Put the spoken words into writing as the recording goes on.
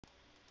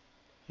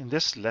In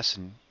this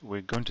lesson,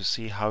 we're going to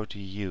see how to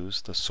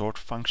use the sort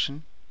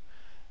function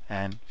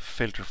and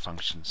filter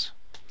functions.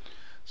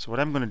 So what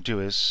I'm going to do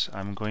is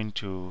I'm going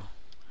to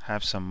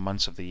have some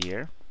months of the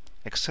year.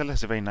 Excel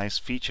has a very nice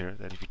feature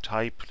that if you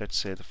type, let's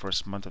say, the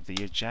first month of the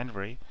year,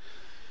 January,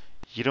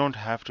 you don't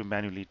have to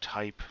manually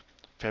type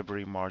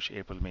February, March,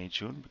 April, May,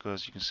 June,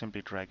 because you can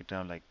simply drag it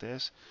down like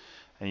this.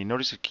 And you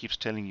notice it keeps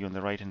telling you on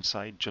the right hand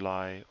side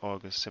July,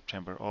 August,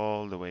 September,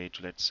 all the way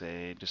to, let's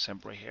say,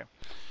 December here.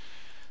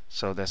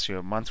 So that's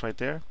your month right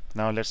there.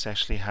 Now let's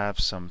actually have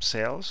some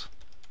sales.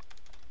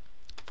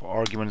 For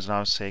argument's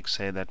now sake,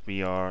 say that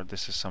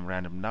this is some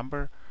random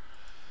number.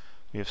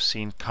 We have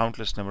seen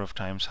countless number of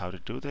times how to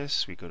do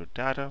this. We go to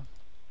data,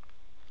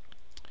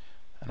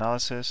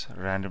 analysis,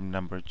 random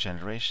number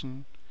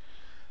generation.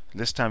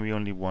 This time we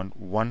only want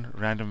one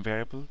random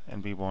variable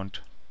and we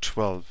want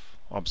 12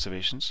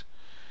 observations.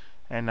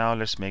 And now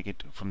let's make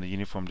it from the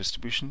uniform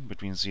distribution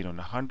between 0 and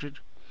 100.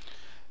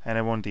 And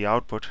I want the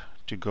output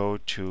to go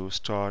to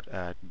start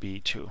at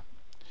B2.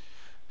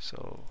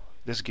 So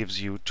this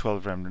gives you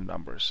 12 random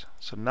numbers.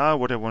 So now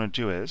what I want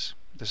to do is,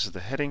 this is the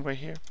heading right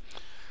here.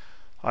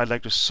 I'd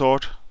like to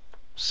sort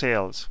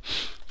sales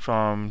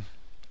from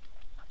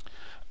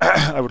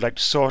I would like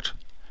to sort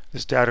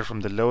this data from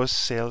the lowest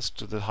sales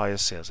to the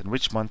highest sales. In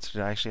which month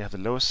did I actually have the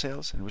lowest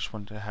sales and which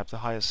one did I have the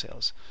highest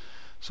sales?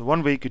 So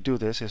one way you could do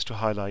this is to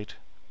highlight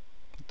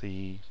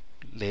the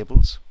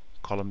labels,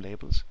 column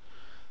labels,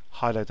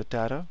 highlight the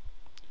data,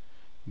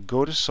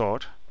 go to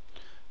sort,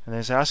 and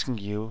it's asking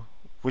you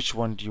which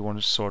one do you want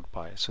to sort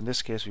by. So in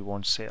this case we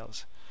want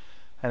sales,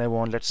 and I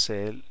want, let's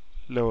say,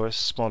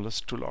 lowest,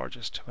 smallest to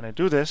largest. When I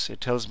do this,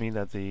 it tells me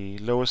that the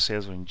lowest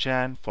sales were in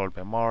Jan, followed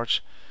by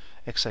March,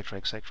 etc,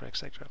 etc,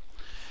 etc.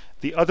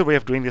 The other way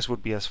of doing this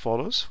would be as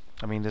follows.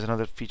 There's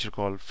another feature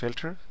called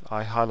filter.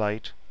 I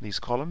highlight these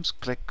columns,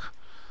 click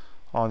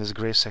on this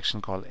gray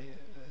section called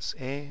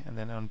A, and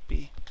then on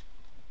B.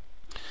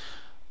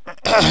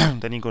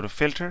 Then you go to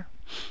filter,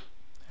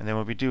 and then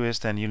what we do is,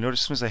 then you notice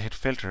as soon as I hit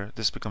filter,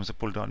 this becomes a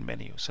pull down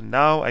menu. So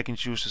now I can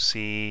choose to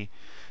see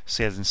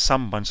sales in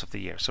some months of the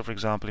year. So for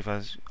example, if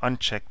I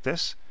uncheck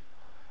this,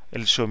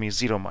 it'll show me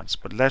 0 months.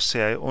 But let's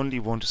say I only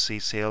want to see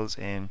sales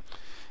in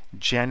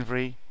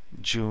January,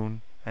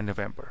 June, and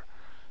November.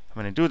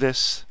 When I do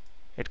this,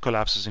 it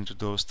collapses into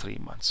those 3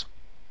 months.